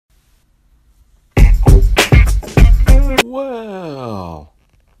Well,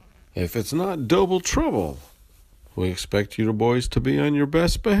 if it's not double trouble, we expect you boys to be on your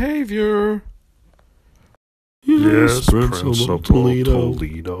best behavior. Yes, Principal Toledo.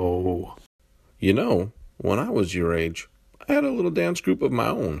 You know, when I was your age, I had a little dance group of my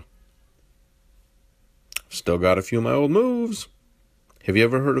own. Still got a few of my old moves. Have you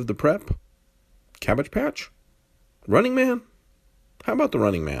ever heard of the Prep? Cabbage Patch? Running Man? How about the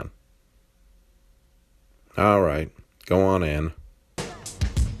Running Man? All right, go on in.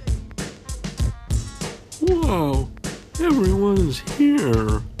 Whoa, everyone's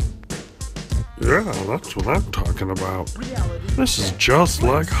here. Yeah, that's what I'm talking about. This is just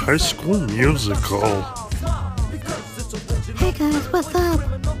like High School Musical. Hey guys, what's up?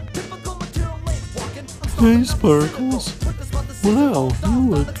 Hey, Sparkles. Wow, you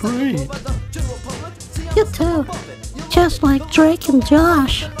look great. You too. Just like Drake and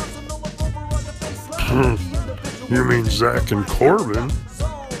Josh. You mean Zach and Corbin?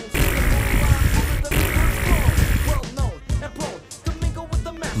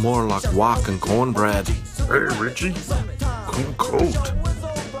 More like wok and cornbread. Hey, Richie. Cool coat.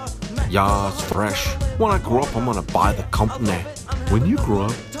 Yeah, it's fresh. When I grow up, I'm gonna buy the company. When you grow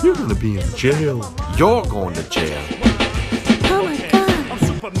up, you're gonna be in jail. You're going to jail. Oh my god.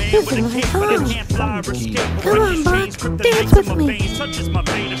 This is my song. Come on, Buck. Dance with me.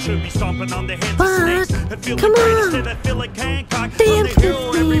 Buck, come on. Dance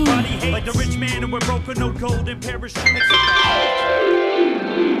with me.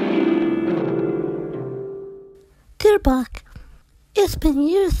 Dear Buck, it's been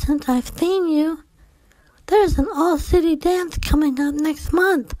years since I've seen you. There's an all-city dance coming up next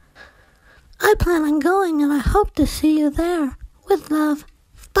month. I plan on going and I hope to see you there. With love,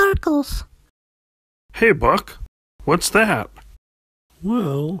 Sparkles. Hey, Buck. What's that?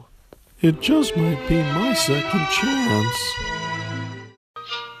 Well, it just might be my second chance.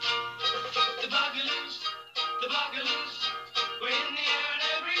 The bugaloos, we're in the air and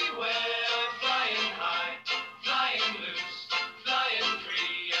everywhere.